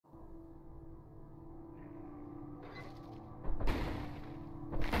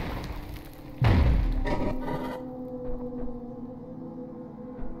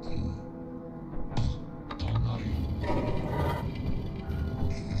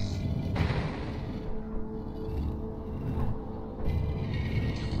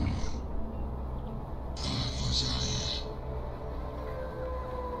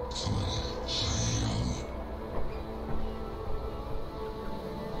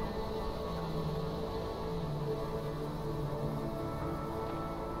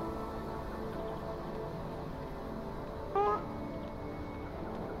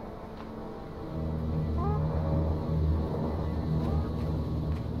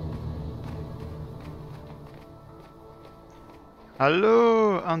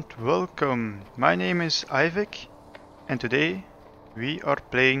Hello and welcome. My name is Iveck and today we are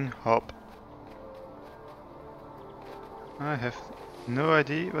playing Hop. I have no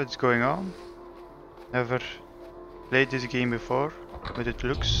idea what's going on. Never played this game before, but it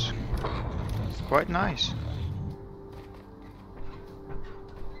looks quite nice.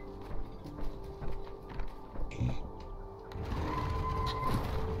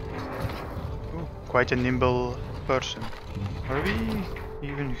 Ooh, quite a nimble person. Are we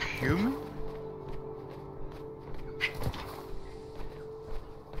even human?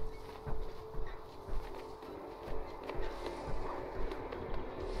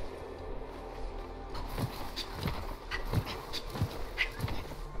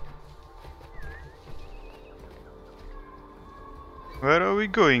 Where are we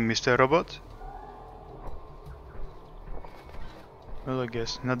going, Mr. Robot? Well, I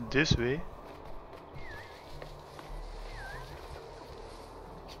guess not this way.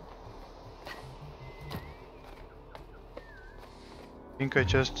 I think I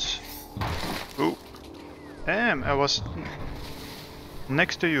just... Oh! Damn, I was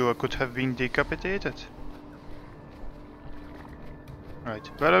next to you. I could have been decapitated. Right,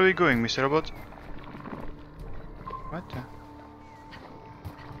 where are we going, Mr. Robot? What the?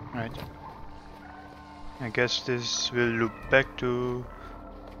 Right. I guess this will loop back to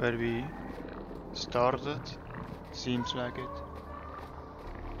where we started. Seems like it.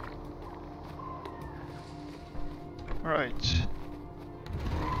 Right.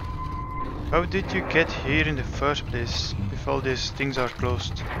 How did you get here in the first place if all these things are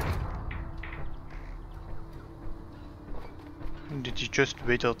closed? Did you just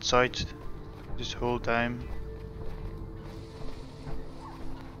wait outside this whole time?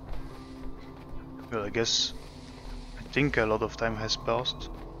 Well, I think a lot of time has passed.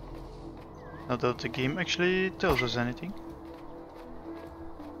 Not that the game actually tells us anything.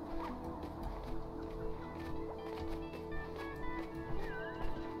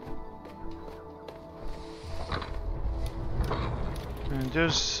 And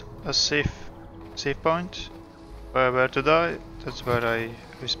there's a save point. Where to die, that's where I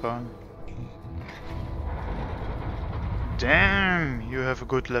respawn. Damn, you have a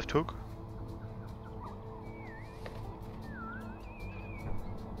good left hook.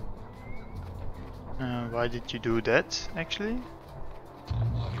 Why did you do that, actually?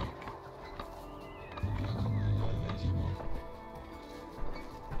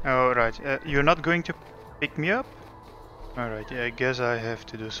 Oh, right. You're not going to pick me up? Alright, yeah, I guess I have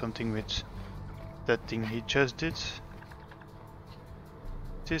to do something with that thing he just did.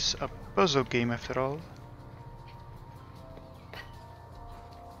 It is a puzzle game after all.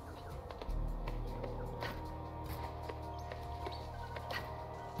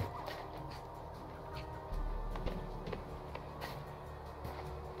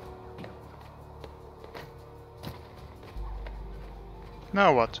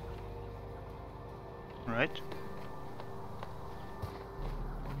 Now what? Right.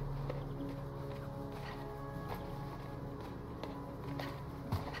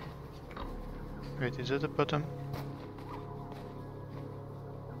 Wait, is that the bottom?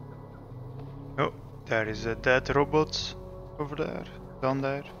 Oh, there is a dead robot over there, down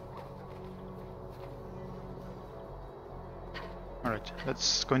there. Alright,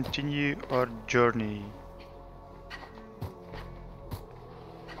 let's continue our journey.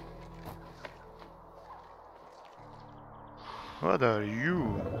 What are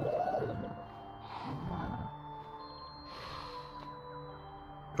you?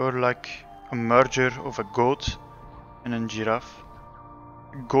 You're like a merger of a goat and a giraffe.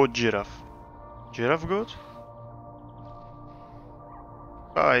 Goat giraffe. Giraffe goat?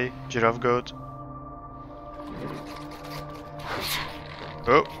 Bye, giraffe goat.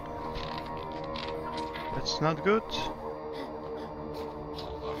 Oh. That's not good.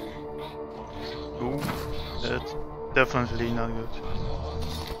 Ooh, that's definitely not good.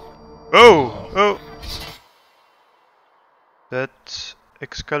 Oh! Oh! That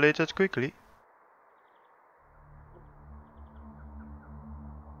escalated quickly.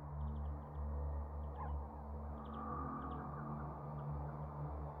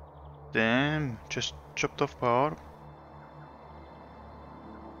 Damn, just chopped off my arm.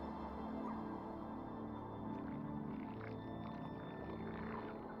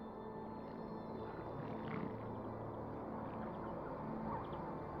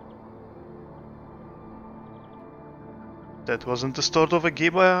 That wasn't the start of a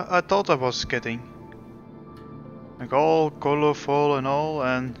game I thought I was getting. Like all colorful and all,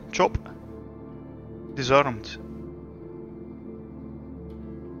 and chop. Disarmed.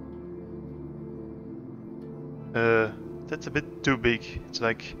 that's a bit too big. It's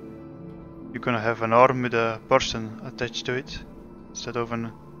like you're gonna have an arm with a person attached to it instead of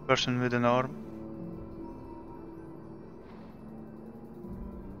a person with an arm.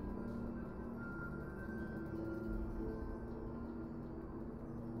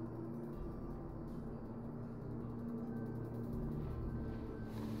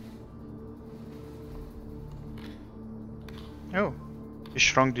 Oh, he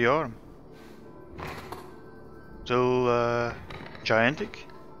shrunk the arm. Still gigantic.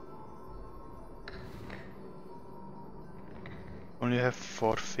 Only have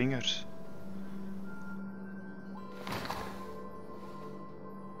 4 fingers.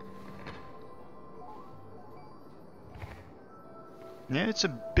 Yeah, it's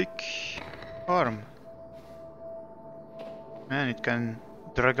a big arm. Man, it can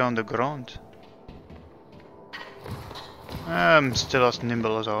drag on the ground. I'm still as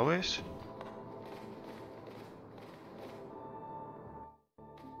nimble as always.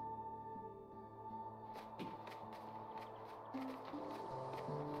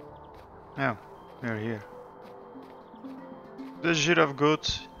 Now, we're here. The giraffe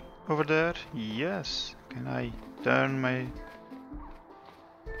goat over there? Yes. Can I turn my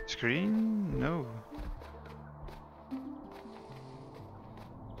screen? No.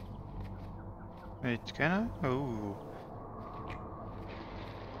 Wait, can I? Oh.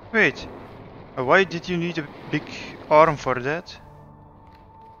 Wait. Why did you need a big arm for that?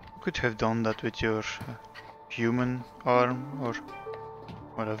 You could have done that with your human arm or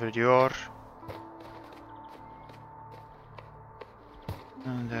whatever you are.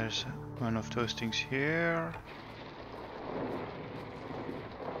 And there's one of those things here.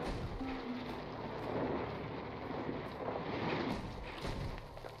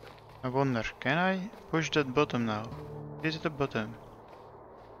 I wonder, can I push that button now? Is it a button?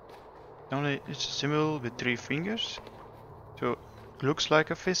 Only it's a symbol with 3 fingers, so it looks like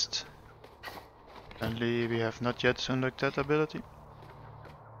a fist. Apparently we have not yet unlocked that ability.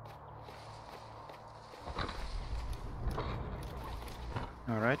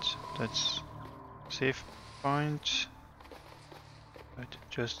 Alright, that's save point. Right,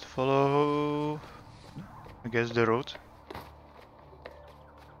 just follow, I guess, the road.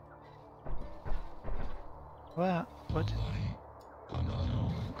 What?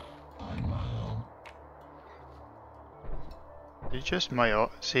 Did you just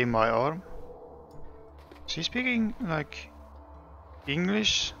say my arm? Is he speaking like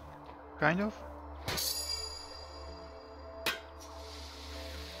English, kind of?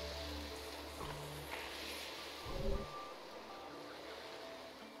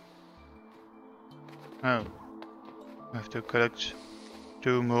 Oh, I have to collect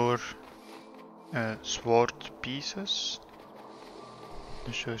 2 more sword pieces.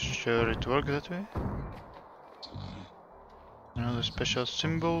 I'm sure it works that way. Another special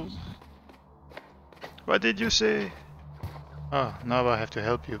symbol. What did you say? Oh, now I have to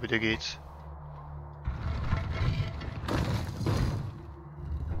help you with the gates.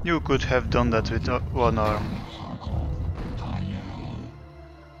 You could have done that with 1 arm.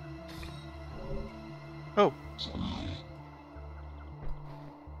 Oh.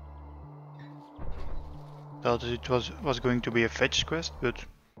 Thought it was going to be a fetch quest, but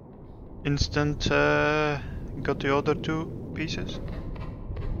instant got the other 2 pieces.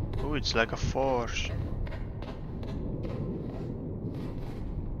 Oh, it's like a force.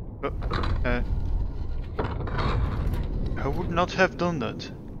 Oh, I would not have done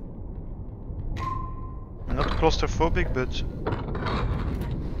that. I'm not claustrophobic, but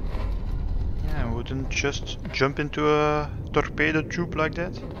yeah, I wouldn't just jump into a torpedo tube like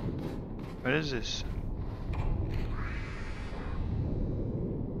that. What is this?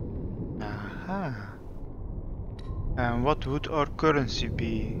 Aha. And what would our currency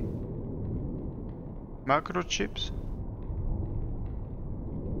be? Microchips?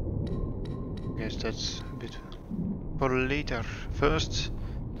 Guess that's a bit for later. First,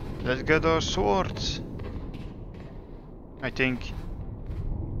 let's get our swords. I think.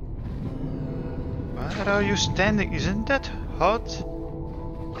 Where are you standing? Isn't that hot?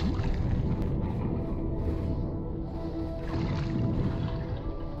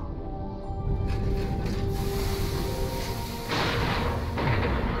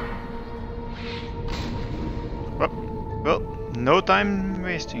 Well, no time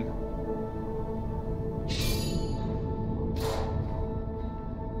wasting.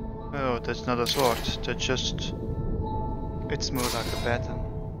 Oh, that's not a sword, that's just... it's more like a baton.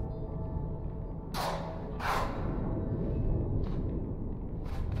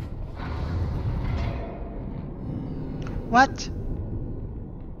 What?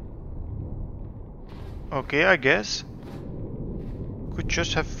 Okay, I guess. Could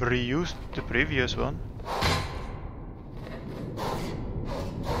just have reused the previous one.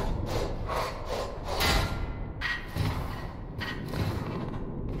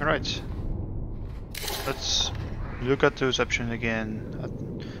 Right. Let's look at those options again.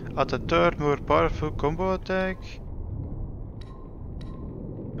 At a third, more powerful combo attack.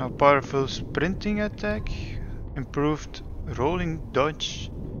 A powerful sprinting attack. Improved rolling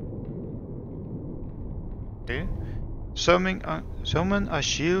dodge. Okay. Summon a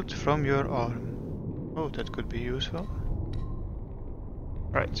shield from your arm. Oh, that could be useful.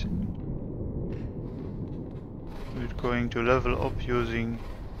 Right. We're going to level up using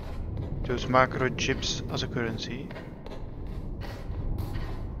those macro chips as a currency.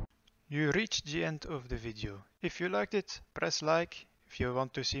 You reached the end of the video. If you liked it, press like. If you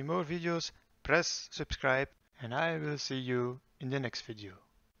want to see more videos, press subscribe. And I will see you in the next video.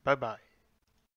 Bye bye.